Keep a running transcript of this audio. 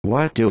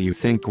What do you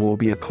think will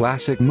be a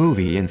classic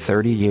movie in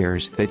 30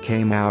 years that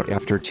came out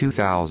after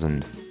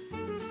 2000?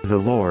 The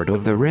Lord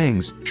of the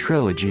Rings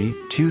Trilogy,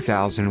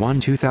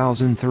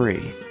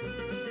 2001-2003.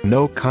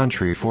 No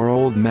Country for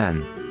Old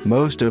Men,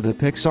 most of the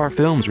Pixar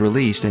films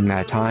released in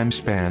that time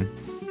span.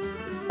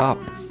 Up.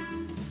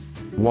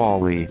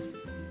 WALL-E.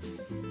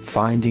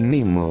 Finding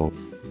Nemo.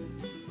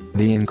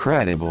 The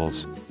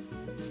Incredibles.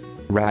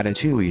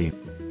 Ratatouille.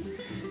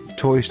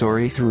 Toy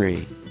Story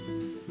 3.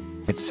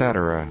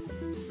 Etc.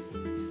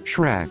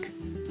 Shrek.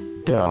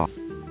 Duh.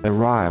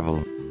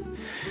 Arrival.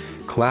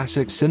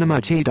 Classic cinema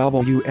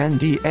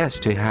TWNDS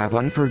to have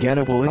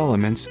unforgettable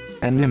elements,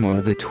 and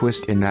Nemo the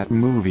twist in that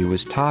movie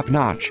was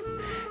top-notch.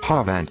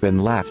 Haven't been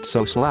left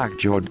so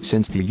slack-jawed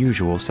since The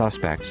Usual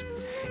Suspects.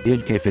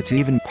 If it's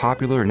even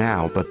popular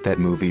now, but that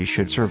movie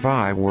should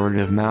survive word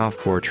of mouth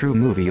for true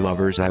movie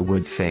lovers, I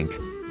would think.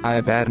 I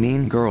bet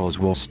Mean Girls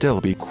will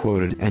still be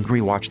quoted and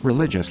rewatched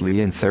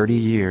religiously in 30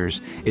 years.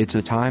 It's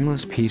a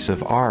timeless piece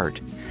of art.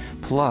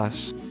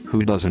 Plus,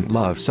 who doesn't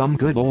love some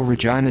good old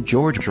Regina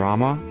George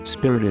drama?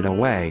 Spirited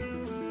Away.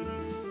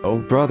 Oh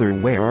Brother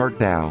Where Art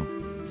Thou?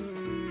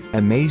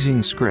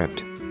 Amazing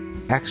script.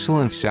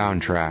 Excellent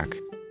soundtrack.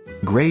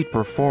 Great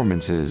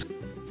performances.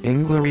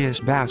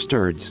 Inglourious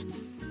Basterds.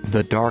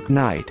 The Dark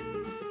Knight.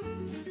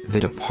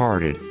 The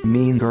Departed.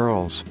 Mean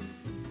Girls.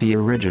 The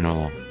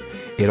original.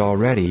 It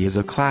already is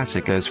a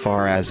classic as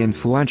far as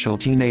influential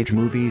teenage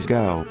movies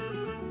go.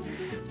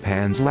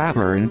 Pan's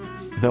Labyrinth,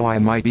 though I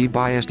might be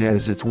biased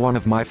as it's one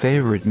of my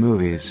favorite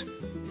movies.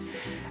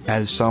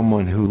 As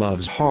someone who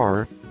loves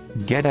horror,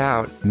 Get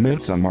Out,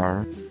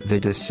 Midsommar, The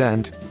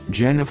Descent,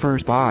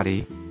 Jennifer's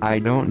Body, I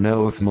don't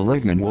know if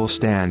Malignant will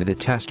stand the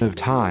test of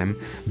time,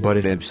 but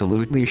it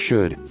absolutely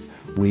should.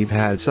 We've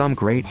had some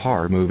great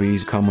horror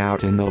movies come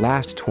out in the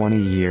last 20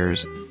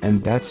 years,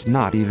 and that's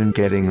not even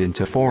getting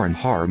into foreign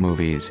horror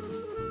movies.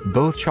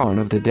 Both Shaun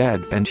of the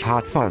Dead and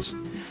Hot Fuzz.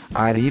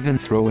 I'd even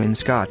throw in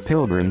Scott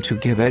Pilgrim to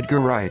give Edgar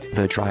Wright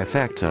the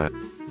trifecta.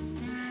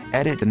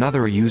 Edit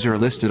another user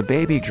listed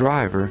Baby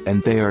Driver,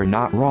 and they are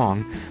not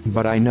wrong,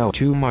 but I know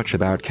too much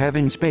about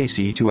Kevin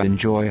Spacey to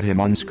enjoy him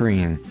on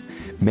screen.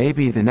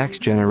 Maybe the next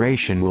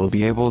generation will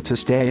be able to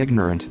stay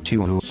ignorant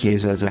to who he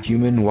is as a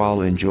human while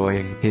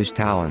enjoying his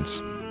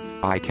talents.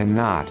 I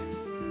cannot.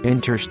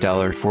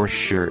 Interstellar for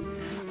sure.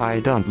 I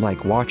don't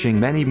like watching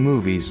many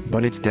movies,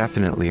 but it's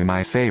definitely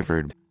my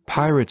favorite.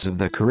 Pirates of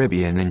the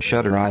Caribbean and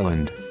Shutter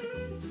Island.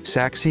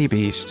 Sexy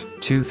Beast,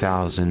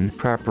 2000.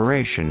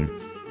 Preparation.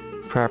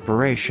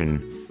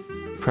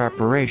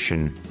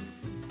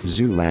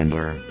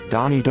 Zoolander,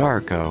 Donnie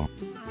Darko.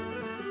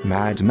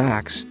 Mad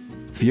Max,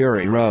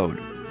 Fury Road.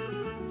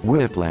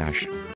 Whiplash.